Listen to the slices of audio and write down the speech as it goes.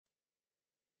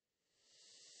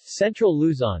Central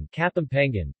Luzon,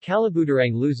 Kapampangan,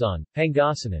 Calabutarang Luzon,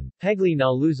 Pangasinan, Pagli na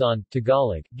Luzon,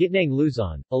 Tagalog, Gitnang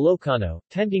Luzon, Ilocano,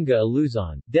 Tendinga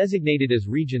Luzon, designated as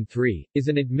Region 3, is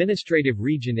an administrative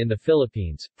region in the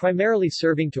Philippines, primarily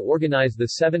serving to organize the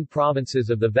 7 provinces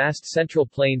of the vast central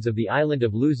plains of the island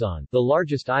of Luzon, the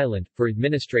largest island, for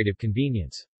administrative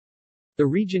convenience. The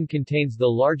region contains the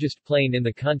largest plain in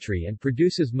the country and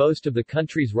produces most of the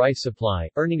country's rice supply,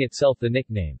 earning itself the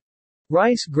nickname,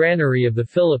 Rice Granary of the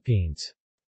Philippines.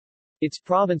 Its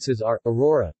provinces are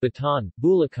Aurora, Bataan,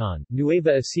 Bulacan,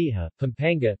 Nueva Ecija,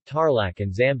 Pampanga, Tarlac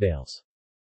and Zambales.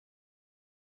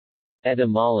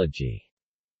 Etymology.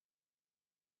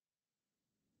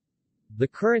 The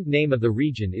current name of the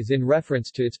region is in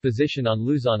reference to its position on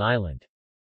Luzon Island.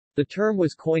 The term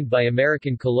was coined by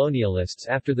American colonialists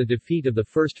after the defeat of the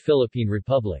First Philippine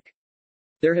Republic.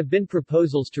 There have been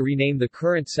proposals to rename the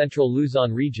current Central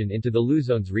Luzon region into the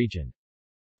Luzones region.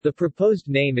 The proposed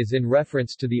name is in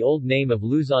reference to the old name of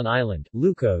Luzon Island,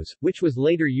 Lucos, which was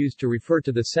later used to refer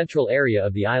to the central area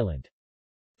of the island.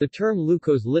 The term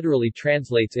Lucos literally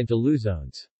translates into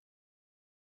Luzones.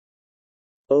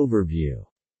 Overview.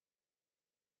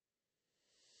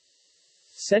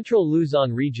 Central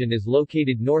Luzon region is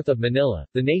located north of Manila,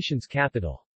 the nation's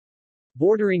capital.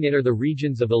 Bordering it are the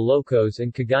regions of Ilocos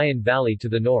and Cagayan Valley to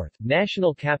the north,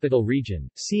 National Capital Region,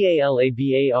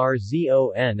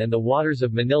 CALABARZON and the waters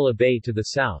of Manila Bay to the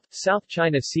south, South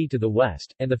China Sea to the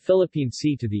west, and the Philippine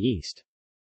Sea to the east.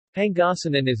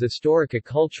 Pangasinan is historically,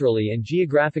 culturally and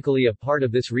geographically a part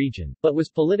of this region, but was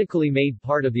politically made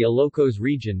part of the Ilocos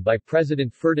region by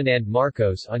President Ferdinand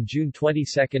Marcos on June 22,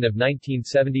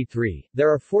 1973.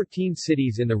 There are 14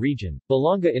 cities in the region: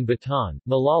 Balanga in Bataan,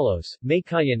 Malolos,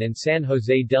 Meycauayan and San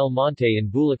Jose del Monte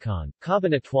in Bulacan,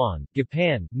 Cabanatuan,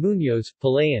 Gapan, Muñoz,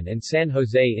 Palayan and San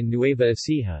Jose in Nueva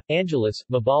Ecija, Angeles,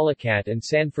 Mabalacat and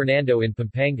San Fernando in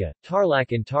Pampanga,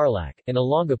 Tarlac in Tarlac, and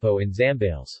Olongapo in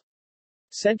Zambales.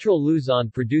 Central Luzon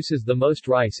produces the most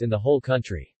rice in the whole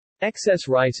country. Excess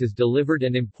rice is delivered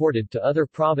and imported to other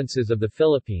provinces of the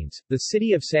Philippines. The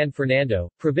city of San Fernando,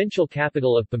 provincial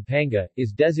capital of Pampanga,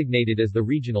 is designated as the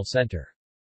regional center.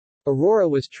 Aurora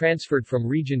was transferred from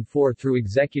Region 4 through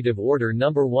Executive Order No.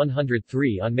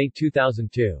 103 on May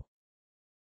 2002.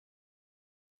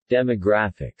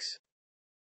 Demographics.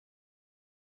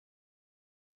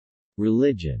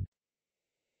 Religion.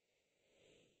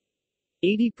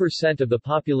 80% of the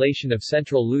population of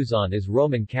Central Luzon is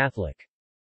Roman Catholic.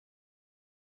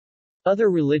 Other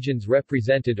religions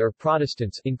represented are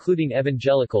Protestants, including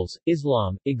Evangelicals,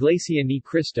 Islam, Iglesia ni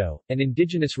Cristo, and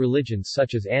indigenous religions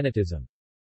such as Anitism.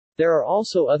 There are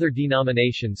also other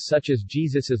denominations such as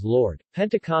Jesus is Lord,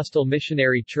 Pentecostal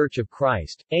Missionary Church of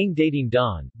Christ, Ang Dating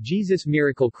Daan, Jesus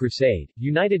Miracle Crusade,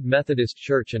 United Methodist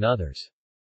Church and others.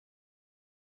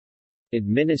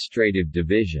 Administrative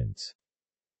divisions.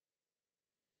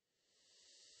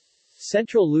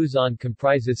 Central Luzon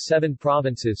comprises 7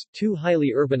 provinces, 2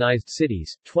 highly urbanized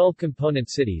cities, 12 component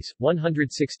cities,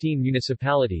 116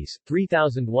 municipalities,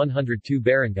 3,102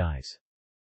 barangays.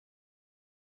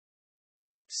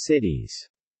 Cities.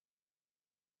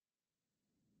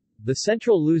 The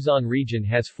Central Luzon region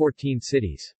has 14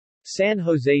 cities. San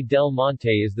Jose del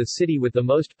Monte is the city with the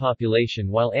most population,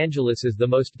 while Angeles is the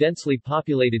most densely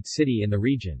populated city in the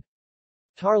region.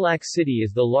 Tarlac City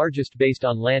is the largest based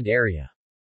on land area.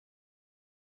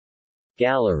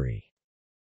 Gallery.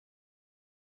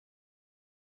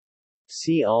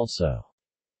 See also: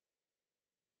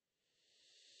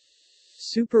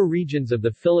 Super regions of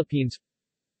the Philippines,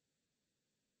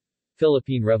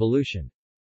 Philippine Revolution.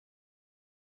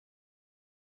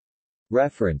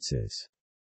 References.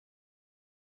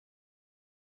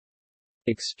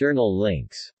 External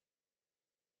links.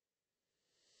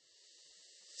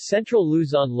 Central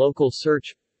Luzon Local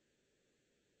Search,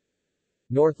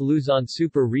 North Luzon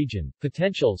Super Region,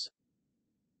 Potentials,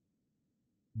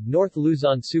 North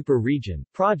Luzon Super Region,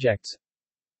 Projects,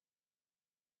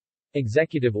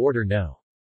 Executive Order No.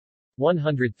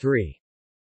 103.